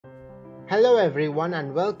Hello everyone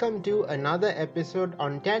and welcome to another episode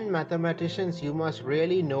on 10 mathematicians you must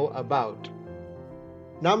really know about.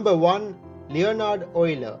 Number 1. Leonhard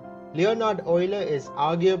Euler. Leonhard Euler is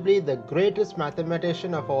arguably the greatest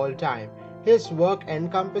mathematician of all time. His work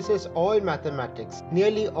encompasses all mathematics,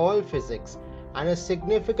 nearly all physics, and a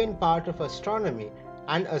significant part of astronomy.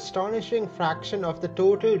 An astonishing fraction of the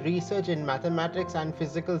total research in mathematics and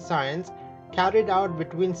physical science carried out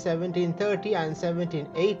between 1730 and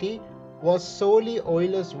 1780 was solely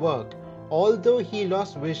Euler's work. Although he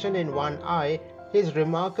lost vision in one eye, his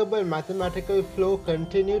remarkable mathematical flow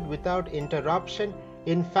continued without interruption.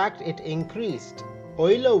 In fact, it increased.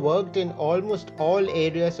 Euler worked in almost all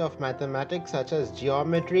areas of mathematics such as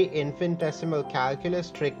geometry, infinitesimal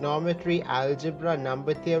calculus, trigonometry, algebra,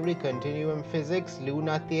 number theory, continuum physics,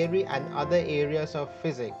 lunar theory, and other areas of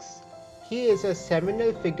physics. He is a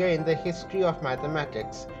seminal figure in the history of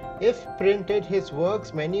mathematics. If printed, his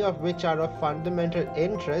works, many of which are of fundamental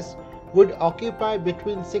interest, would occupy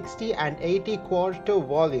between 60 and 80 quarto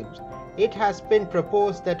volumes. It has been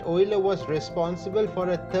proposed that Euler was responsible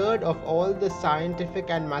for a third of all the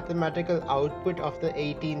scientific and mathematical output of the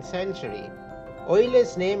 18th century.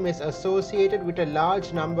 Euler's name is associated with a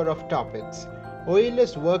large number of topics.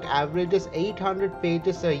 Euler's work averages 800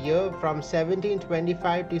 pages a year from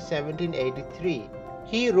 1725 to 1783.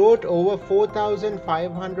 He wrote over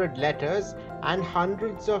 4,500 letters and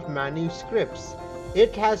hundreds of manuscripts.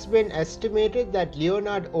 It has been estimated that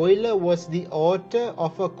Leonhard Euler was the author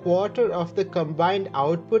of a quarter of the combined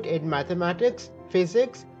output in mathematics,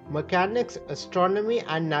 physics, mechanics, astronomy,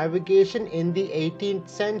 and navigation in the 18th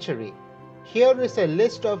century. Here is a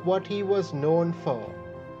list of what he was known for.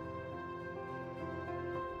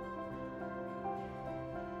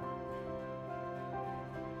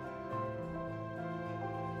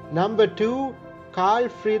 Number 2. Carl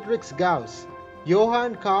Friedrich Gauss.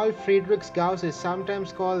 Johann Carl Friedrich Gauss is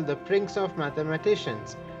sometimes called the Prince of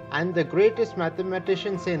Mathematicians and the greatest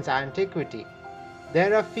mathematician since antiquity.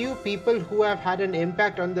 There are few people who have had an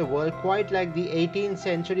impact on the world quite like the 18th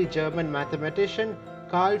century German mathematician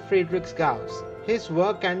Carl Friedrich Gauss. His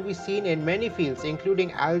work can be seen in many fields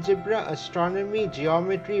including algebra, astronomy,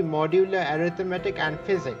 geometry, modular arithmetic, and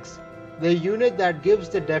physics. The unit that gives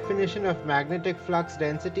the definition of magnetic flux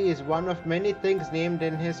density is one of many things named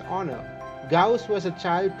in his honor. Gauss was a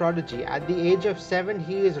child prodigy. At the age of 7,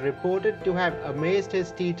 he is reported to have amazed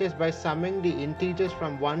his teachers by summing the integers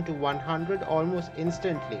from 1 to 100 almost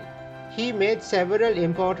instantly. He made several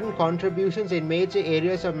important contributions in major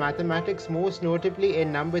areas of mathematics, most notably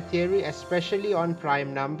in number theory, especially on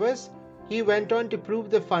prime numbers. He went on to prove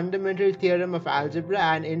the fundamental theorem of algebra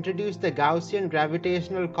and introduced the Gaussian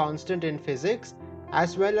gravitational constant in physics,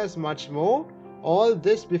 as well as much more, all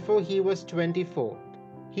this before he was 24.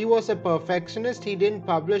 He was a perfectionist. He didn't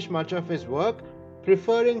publish much of his work,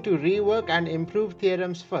 preferring to rework and improve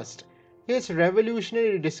theorems first. His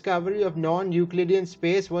revolutionary discovery of non-Euclidean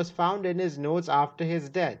space was found in his notes after his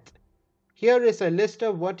death. Here is a list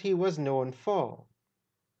of what he was known for.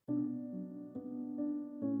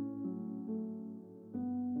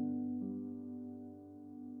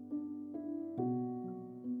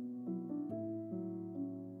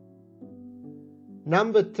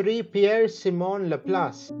 Number 3. Pierre-Simon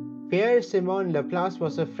Laplace. Pierre-Simon Laplace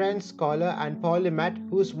was a French scholar and polymath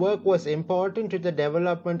whose work was important to the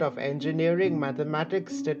development of engineering,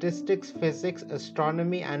 mathematics, statistics, physics,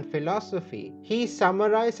 astronomy, and philosophy. He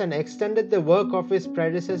summarized and extended the work of his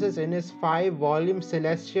predecessors in his 5-volume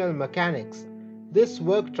Celestial Mechanics. This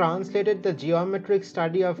work translated the geometric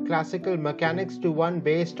study of classical mechanics to one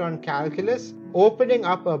based on calculus, opening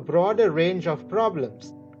up a broader range of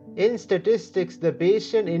problems. In statistics, the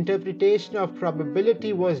Bayesian interpretation of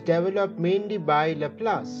probability was developed mainly by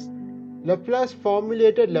Laplace. Laplace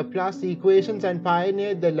formulated Laplace equations and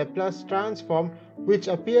pioneered the Laplace transform, which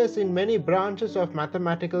appears in many branches of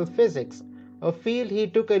mathematical physics, a field he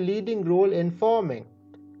took a leading role in forming.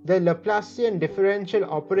 The Laplacian differential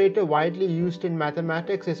operator widely used in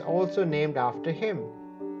mathematics is also named after him.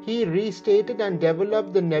 He restated and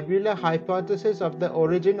developed the nebula hypothesis of the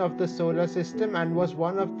origin of the solar system and was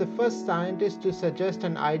one of the first scientists to suggest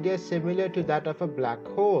an idea similar to that of a black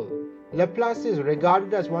hole. Laplace is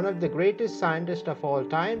regarded as one of the greatest scientists of all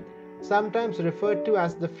time, sometimes referred to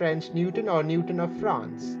as the French Newton or Newton of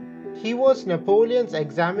France. He was Napoleon's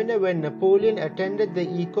examiner when Napoleon attended the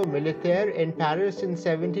École Militaire in Paris in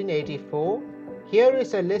 1784. Here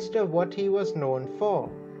is a list of what he was known for.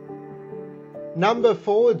 Number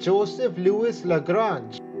 4. Joseph Louis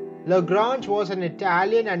Lagrange. Lagrange was an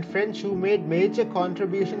Italian and French who made major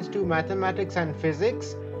contributions to mathematics and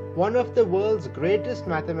physics. One of the world's greatest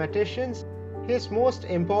mathematicians, His most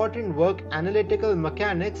important work, Analytical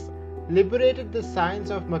Mechanics, liberated the science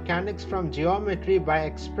of mechanics from geometry by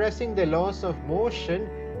expressing the laws of motion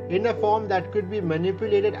in a form that could be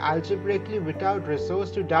manipulated algebraically without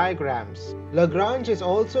resource to diagrams. Lagrange is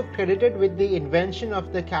also credited with the invention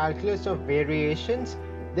of the calculus of variations,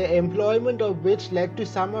 the employment of which led to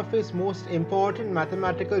some of his most important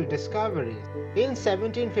mathematical discoveries. In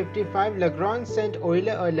 1755, Lagrange sent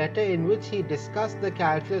Euler a letter in which he discussed the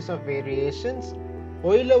calculus of variations.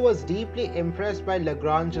 Euler was deeply impressed by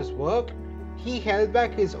Lagrange's work. He held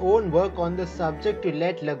back his own work on the subject to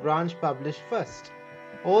let Lagrange publish first.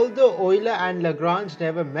 Although Euler and Lagrange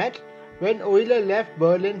never met, when Euler left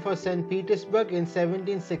Berlin for St. Petersburg in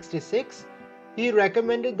 1766, he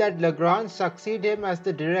recommended that Lagrange succeed him as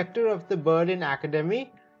the director of the Berlin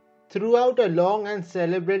Academy. Throughout a long and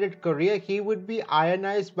celebrated career, he would be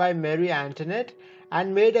ionized by Marie Antoinette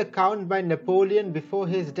and made a count by Napoleon before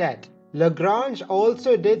his death. Lagrange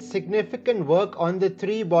also did significant work on the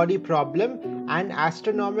three-body problem and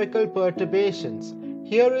astronomical perturbations.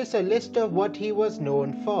 Here is a list of what he was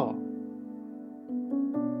known for.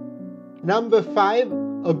 Number 5.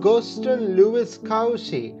 Augustin-Louis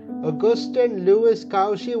Cauchy. Augustin-Louis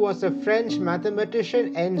Cauchy was a French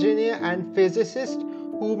mathematician, engineer, and physicist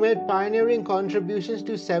who made pioneering contributions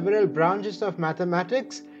to several branches of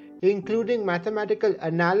mathematics, including mathematical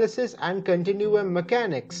analysis and continuum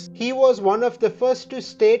mechanics. He was one of the first to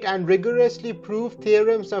state and rigorously prove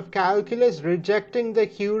theorems of calculus, rejecting the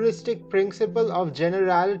heuristic principle of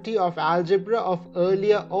generality of algebra of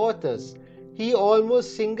earlier authors. He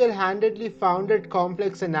almost single-handedly founded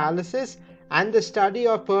complex analysis and the study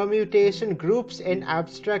of permutation groups in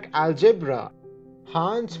abstract algebra.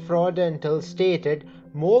 Hans Freudenthal stated,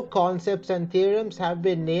 "More concepts and theorems have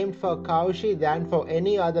been named for Cauchy than for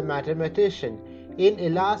any other mathematician. In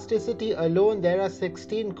elasticity alone, there are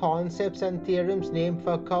 16 concepts and theorems named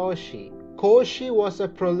for Cauchy." Cauchy was a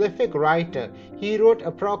prolific writer. He wrote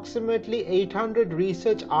approximately 800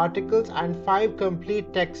 research articles and 5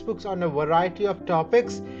 complete textbooks on a variety of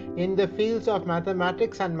topics in the fields of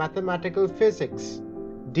mathematics and mathematical physics.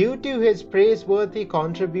 Due to his praiseworthy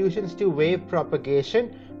contributions to wave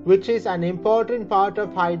propagation, which is an important part of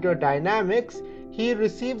hydrodynamics, he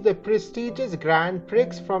received the prestigious Grand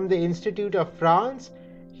Prix from the Institute of France.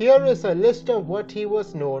 Here is a list of what he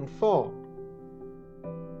was known for.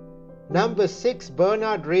 Number 6.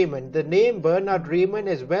 Bernhard Riemann. The name Bernhard Riemann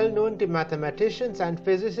is well known to mathematicians and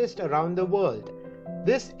physicists around the world.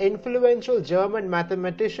 This influential German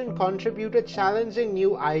mathematician contributed challenging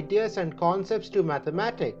new ideas and concepts to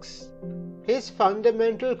mathematics. His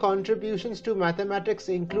fundamental contributions to mathematics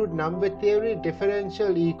include number theory,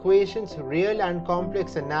 differential equations, real and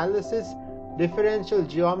complex analysis, differential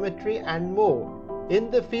geometry, and more. In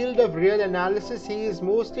the field of real analysis, he is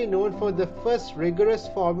mostly known for the first rigorous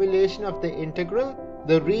formulation of the integral,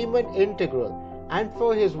 the Riemann integral, and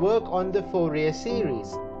for his work on the Fourier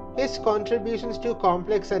series. His contributions to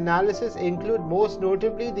complex analysis include most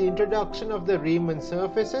notably the introduction of the Riemann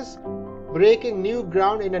surfaces, breaking new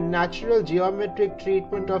ground in a natural geometric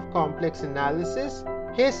treatment of complex analysis.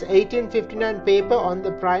 His 1859 paper on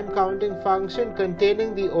the prime counting function,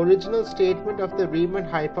 containing the original statement of the Riemann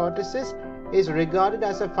hypothesis, is regarded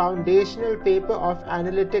as a foundational paper of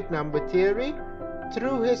analytic number theory.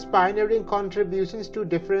 Through his pioneering contributions to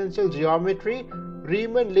differential geometry,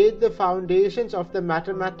 Riemann laid the foundations of the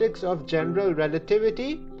mathematics of general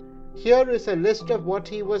relativity. Here is a list of what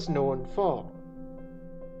he was known for.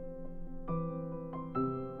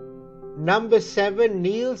 Number 7.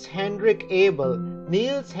 Niels Henrik Abel.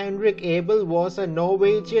 Niels Henrik Abel was a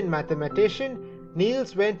Norwegian mathematician.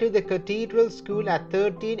 Niels went to the cathedral school at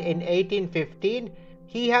 13 in 1815.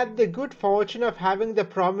 He had the good fortune of having the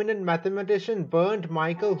prominent mathematician Bernd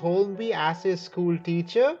Michael Holmby as his school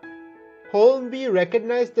teacher. Holmby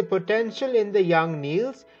recognized the potential in the young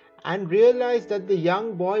Niels and realized that the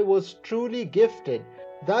young boy was truly gifted.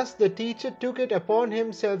 Thus, the teacher took it upon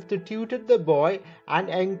himself to tutor the boy and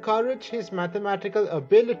encourage his mathematical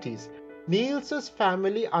abilities. Niels's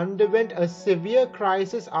family underwent a severe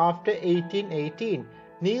crisis after 1818.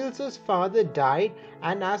 Niels's father died,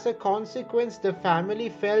 and as a consequence, the family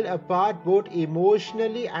fell apart both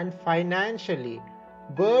emotionally and financially.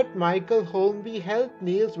 Bernd Michael Holmby helped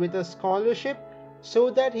Niels with a scholarship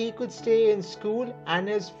so that he could stay in school, and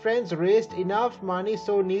his friends raised enough money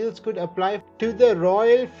so Niels could apply to the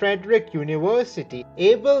Royal Friedrich University.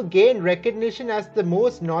 Abel gained recognition as the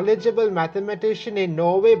most knowledgeable mathematician in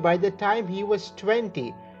Norway by the time he was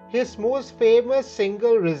 20. His most famous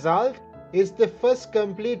single result is the first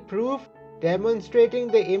complete proof demonstrating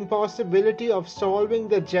the impossibility of solving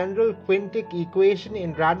the general quintic equation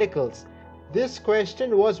in radicals. This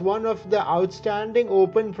question was one of the outstanding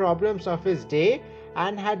open problems of his day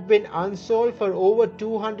and had been unsolved for over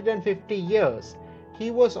 250 years.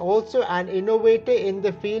 He was also an innovator in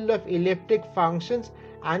the field of elliptic functions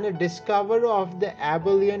and a discoverer of the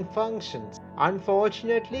Abelian functions.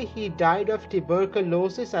 Unfortunately, he died of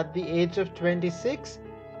tuberculosis at the age of 26.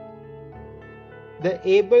 The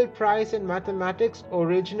Abel Prize in Mathematics,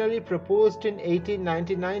 originally proposed in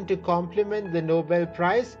 1899 to complement the Nobel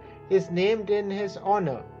Prize, is named in his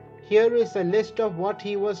honor. Here is a list of what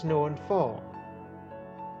he was known for.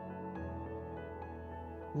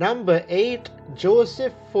 Number 8.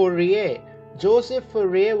 Joseph Fourier. Joseph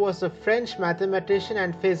Fourier was a French mathematician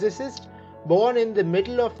and physicist born in the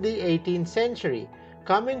middle of the 18th century.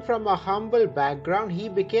 Coming from a humble background, he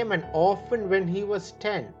became an orphan when he was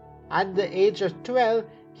 10. At the age of 12,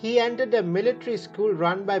 he entered a military school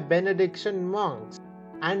run by Benedictine monks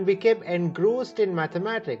and became engrossed in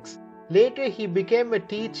mathematics. Later, he became a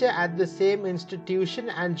teacher at the same institution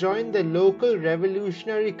and joined the local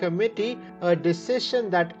revolutionary committee, a decision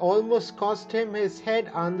that almost cost him his head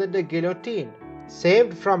under the guillotine.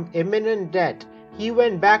 Saved from imminent death, he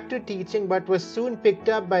went back to teaching but was soon picked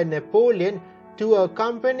up by Napoleon to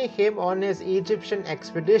accompany him on his Egyptian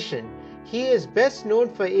expedition. He is best known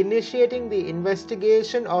for initiating the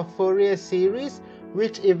investigation of Fourier series,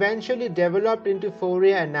 which eventually developed into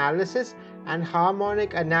Fourier analysis and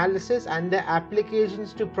harmonic analysis and their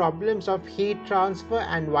applications to problems of heat transfer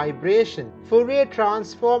and vibration. Fourier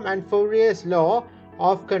transform and Fourier's law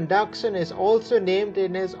of conduction is also named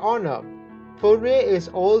in his honor. Fourier is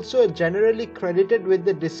also generally credited with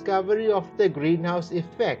the discovery of the greenhouse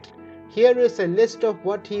effect. Here is a list of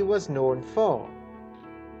what he was known for.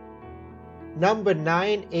 Number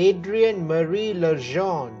 9. Adrien-Marie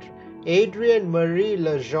Legendre. Adrien-Marie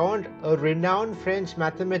Legendre, a renowned French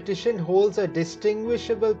mathematician, holds a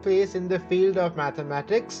distinguishable place in the field of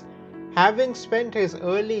mathematics. Having spent his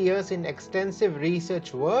early years in extensive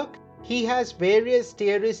research work, he has various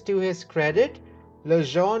theories to his credit.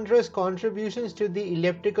 Legendre's contributions to the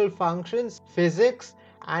elliptical functions, physics,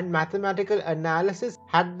 and mathematical analysis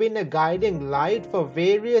had been a guiding light for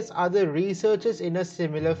various other researchers in a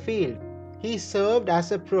similar field. He served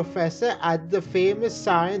as a professor at the famous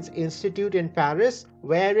Science Institute in Paris,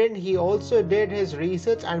 wherein he also did his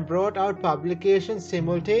research and brought out publications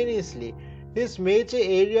simultaneously. His major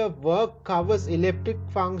area of work covers elliptic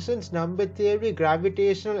functions, number theory,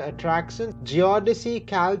 gravitational attraction, geodesy,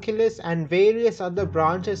 calculus, and various other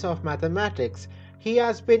branches of mathematics. He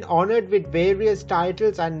has been honored with various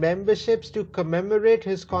titles and memberships to commemorate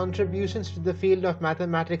his contributions to the field of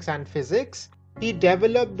mathematics and physics. He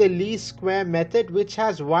developed the least square method, which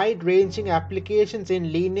has wide-ranging applications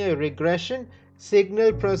in linear regression,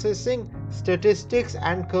 signal processing, statistics,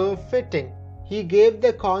 and curve fitting. He gave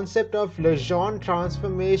the concept of Legendre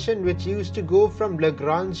transformation, which used to go from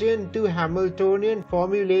Lagrangian to Hamiltonian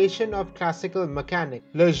formulation of classical mechanics.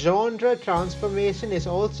 Legendre transformation is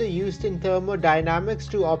also used in thermodynamics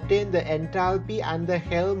to obtain the enthalpy and the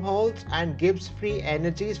Helmholtz and Gibbs free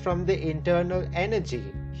energies from the internal energy.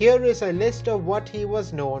 Here is a list of what he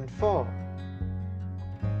was known for.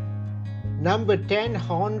 Number 10.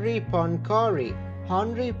 Henri Poincaré.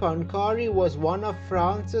 Henri Poincaré was one of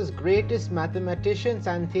France's greatest mathematicians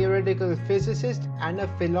and theoretical physicists and a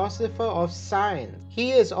philosopher of science.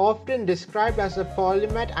 He is often described as a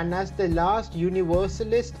polymath and as the last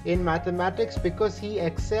universalist in mathematics because he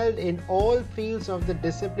excelled in all fields of the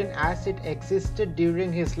discipline as it existed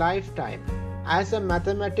during his lifetime. As a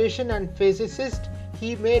mathematician and physicist,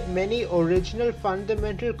 he made many original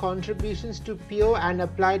fundamental contributions to pure and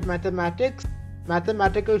applied mathematics,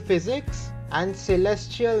 mathematical physics, and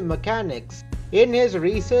celestial mechanics. In his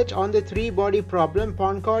research on the three-body problem,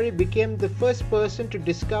 Poincaré became the first person to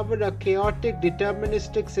discover a chaotic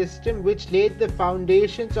deterministic system which laid the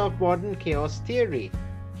foundations of modern chaos theory.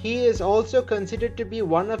 He is also considered to be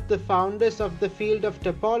one of the founders of the field of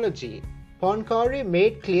topology. Poincaré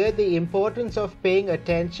made clear the importance of paying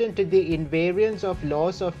attention to the invariance of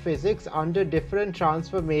laws of physics under different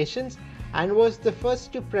transformations and was the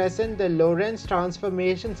first to present the Lorentz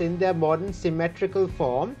transformations in their modern symmetrical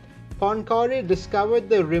form. Poincaré discovered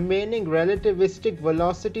the remaining relativistic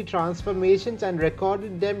velocity transformations and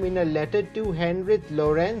recorded them in a letter to Henrik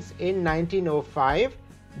Lorentz in 1905.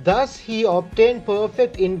 Thus, he obtained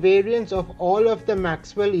perfect invariance of all of the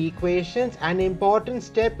Maxwell equations, an important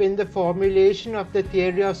step in the formulation of the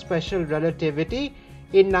theory of special relativity.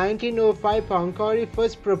 In 1905, Poincaré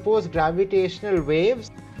first proposed gravitational waves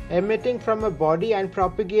emitting from a body and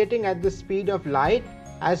propagating at the speed of light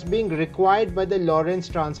as being required by the Lorentz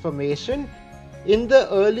transformation. In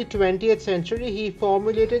the early 20th century, he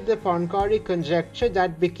formulated the Poincaré conjecture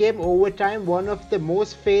that became over time one of the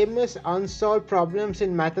most famous unsolved problems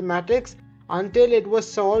in mathematics until it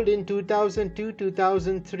was solved in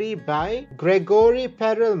 2002-2003 by Gregory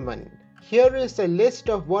Perelman. Here is a list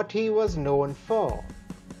of what he was known for.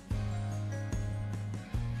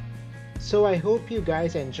 So I hope you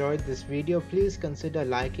guys enjoyed this video. Please consider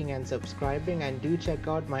liking and subscribing, and do check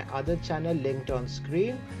out my other channel linked on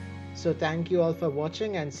screen. So thank you all for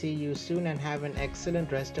watching, and see you soon, and have an excellent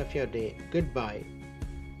rest of your day. Goodbye.